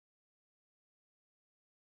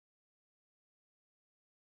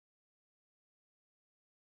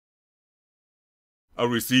I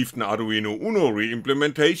received an Arduino UNO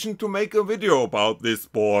re-implementation to make a video about this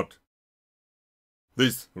board.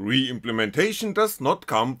 This re-implementation does not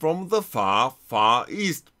come from the far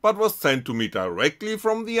east, but was sent to me directly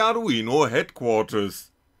from the Arduino headquarters.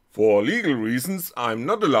 For legal reasons, I'm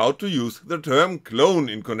not allowed to use the term clone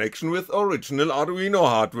in connection with original Arduino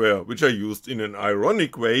hardware, which I used in an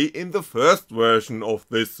ironic way in the first version of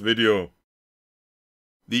this video.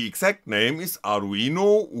 The exact name is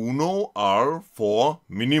Arduino UNO R4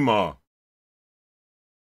 Minima.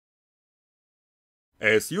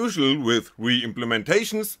 As usual with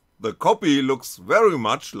re-implementations, the copy looks very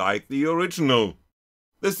much like the original.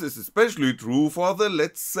 This is especially true for the,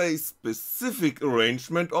 let's say, specific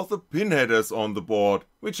arrangement of the pin headers on the board,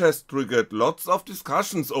 which has triggered lots of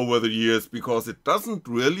discussions over the years because it doesn't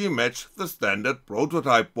really match the standard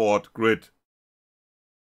prototype board grid.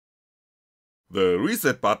 The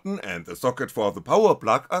reset button and the socket for the power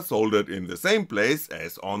plug are soldered in the same place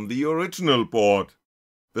as on the original board.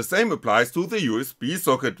 The same applies to the USB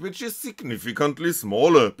socket, which is significantly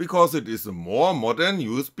smaller because it is a more modern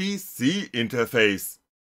USB-C interface.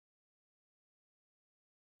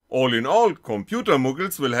 All in all, computer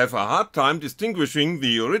muggles will have a hard time distinguishing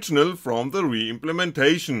the original from the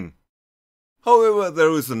re-implementation. However,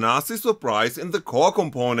 there is a nasty surprise in the core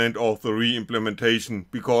component of the re-implementation,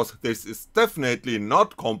 because this is definitely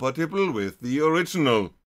not compatible with the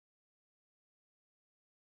original.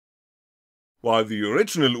 While the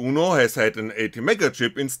original UNO has had an ATmega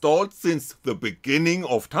chip installed since the beginning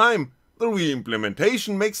of time, the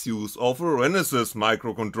re-implementation makes use of a Renesas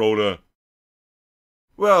microcontroller.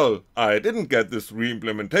 Well, I didn't get this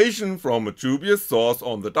re-implementation from a dubious source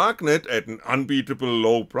on the darknet at an unbeatable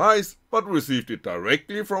low price, but received it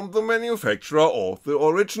directly from the manufacturer of the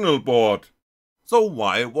original board. So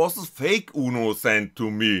why was a fake UNO sent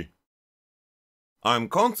to me? I'm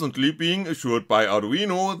constantly being assured by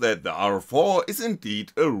Arduino that the R4 is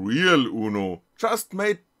indeed a real UNO, just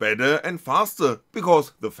made better and faster,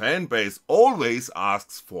 because the fanbase always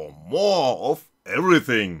asks for more of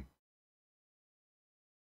everything.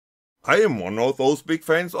 I am one of those big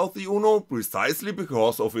fans of the UNO precisely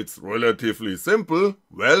because of its relatively simple,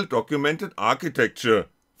 well-documented architecture.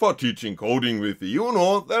 For teaching coding with the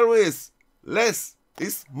UNO there is less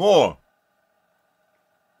is more.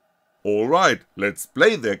 Alright, let's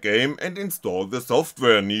play their game and install the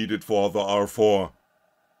software needed for the R4.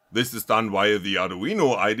 This is done via the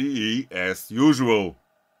Arduino IDE as usual.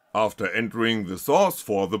 After entering the source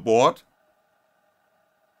for the board,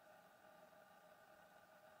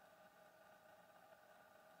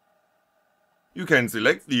 you can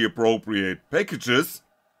select the appropriate packages,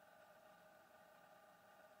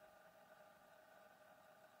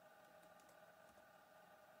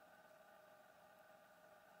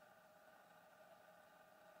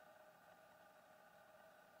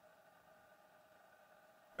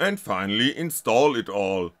 and finally install it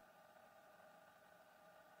all.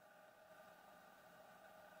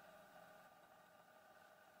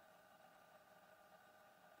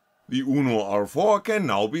 The UNO R4 can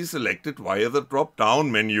now be selected via the drop-down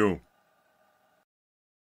menu.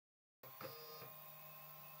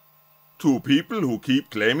 To people who keep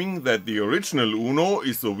claiming that the original UNO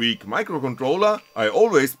is a weak microcontroller, I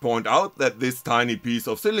always point out that this tiny piece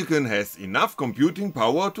of silicon has enough computing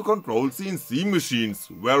power to control CNC machines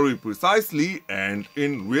very precisely and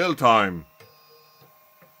in real time.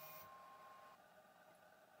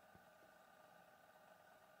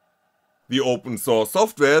 The open source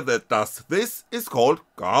software that does this is called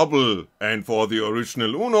grbl, and for the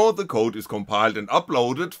original UNO the code is compiled and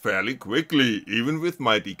uploaded fairly quickly, even with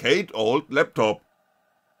my decade-old laptop.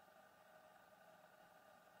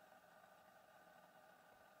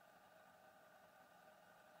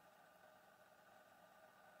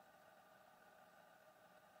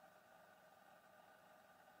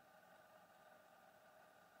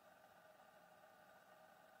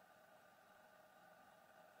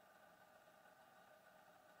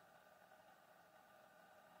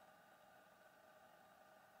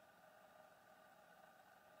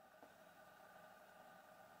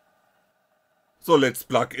 So let's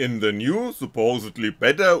plug in the new, supposedly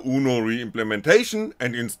better UNO re-implementation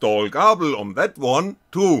and install grbl on that one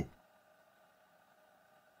too.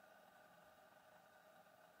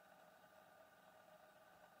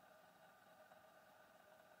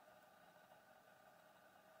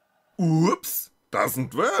 Oops,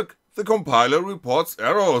 doesn't work. The compiler reports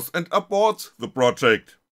errors and aborts the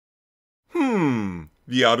project.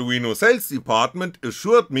 The Arduino sales department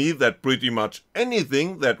assured me that pretty much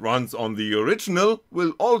anything that runs on the original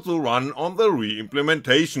will also run on the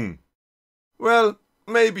re-implementation. Well,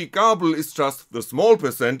 Maybe grbl is just the small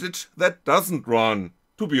percentage that doesn't run.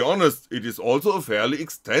 To be honest, it is also a fairly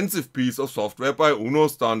extensive piece of software by UNO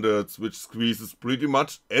standards, which squeezes pretty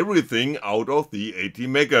much everything out of the 80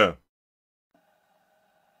 mega.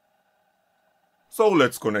 So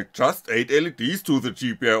let's connect just 8 LEDs to the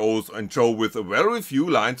GPIOs and show with a very few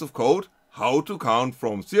lines of code how to count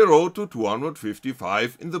from 0 to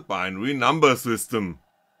 255 in the binary number system.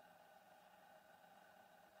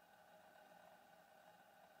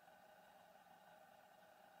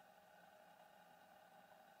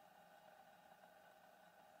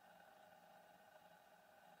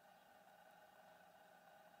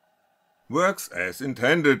 Works as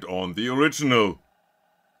intended on the original.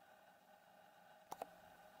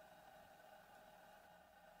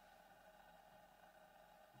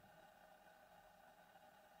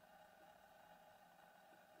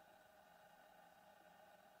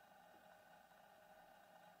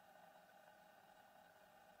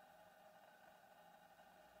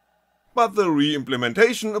 But the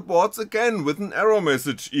re-implementation aborts again with an error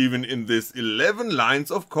message even in this 11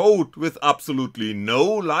 lines of code with absolutely no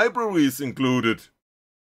libraries included.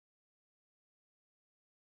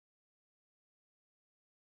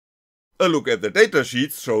 A look at the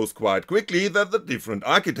datasheets shows quite quickly that the different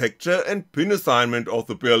architecture and pin assignment of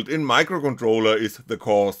the built-in microcontroller is the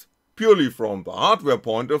cause. Purely from the hardware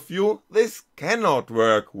point of view, this cannot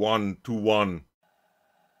work one-to-one.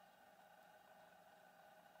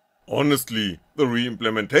 Honestly, the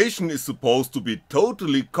re-implementation is supposed to be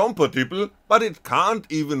totally compatible, but it can't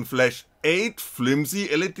even flash 8 flimsy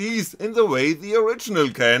LEDs in the way the original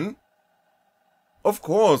can. Of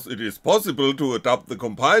course, it is possible to adapt the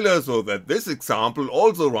compiler so that this example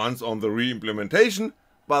also runs on the re-implementation,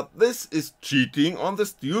 but this is cheating on the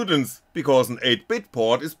students, because an 8-bit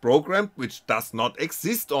port is programmed which does not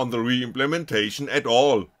exist on the re-implementation at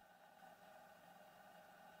all.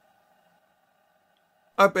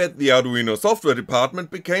 I bet the Arduino software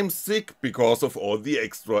department became sick because of all the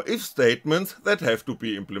extra if statements that have to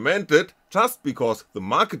be implemented just because the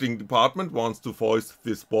marketing department wants to voice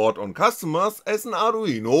this board on customers as an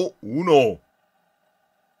Arduino UNO.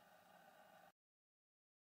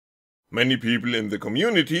 Many people in the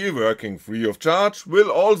community working free of charge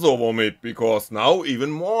will also vomit, because now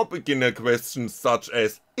even more beginner questions such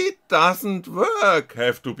as "it doesn't work"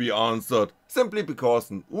 have to be answered, simply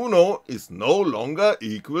because an UNO is no longer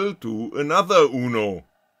equal to another UNO.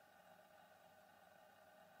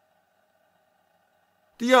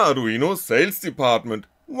 Dear Arduino sales department,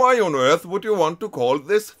 why on earth would you want to call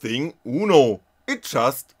this thing UNO? It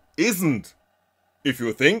just isn't. If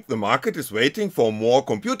you think the market is waiting for more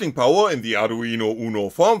computing power in the Arduino UNO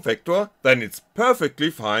form factor, then it's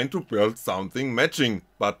perfectly fine to build something matching,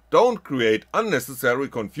 but don't create unnecessary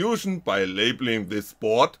confusion by labeling this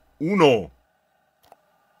board UNO.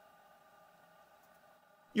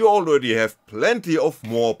 You already have plenty of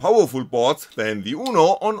more powerful boards than the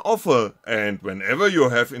UNO on offer, and whenever you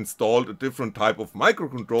have installed a different type of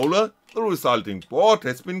microcontroller, the resulting board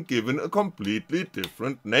has been given a completely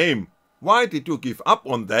different name. Why did you give up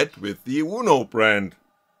on that with the UNO brand?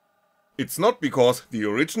 It's not because the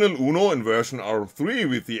original UNO in version R3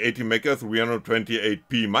 with the 80MHz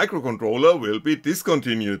 328p microcontroller will be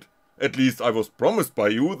discontinued. At least I was promised by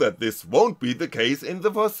you that this won't be the case in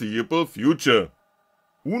the foreseeable future.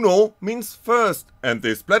 UNO means first, and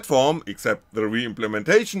this platform, except the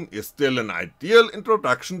re-implementation, is still an ideal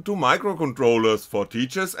introduction to microcontrollers for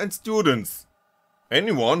teachers and students.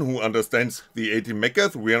 Anyone who understands the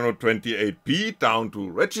 80MHz 328p down to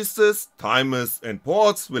registers, timers and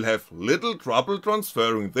ports will have little trouble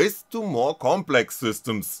transferring this to more complex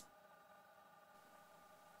systems.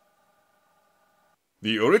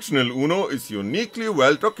 The original UNO is uniquely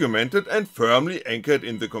well documented and firmly anchored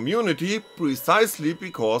in the community precisely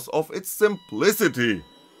because of its simplicity.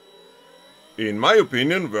 In my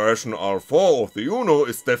opinion, version R4 of the UNO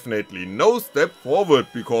is definitely no step forward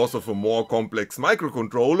because of a more complex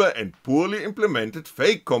microcontroller and poorly implemented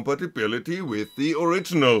fake compatibility with the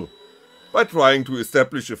original. By trying to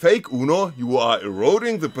establish a fake UNO, you are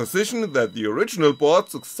eroding the position that the original board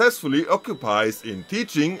successfully occupies in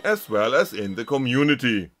teaching as well as in the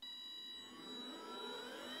community.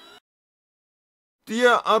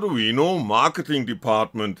 Dear Arduino marketing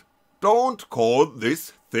department, don't call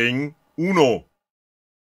this thing UNO.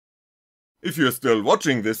 If you're still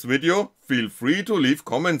watching this video, feel free to leave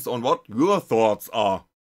comments on what your thoughts are.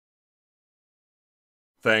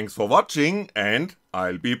 Thanks for watching, and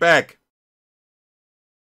I'll be back.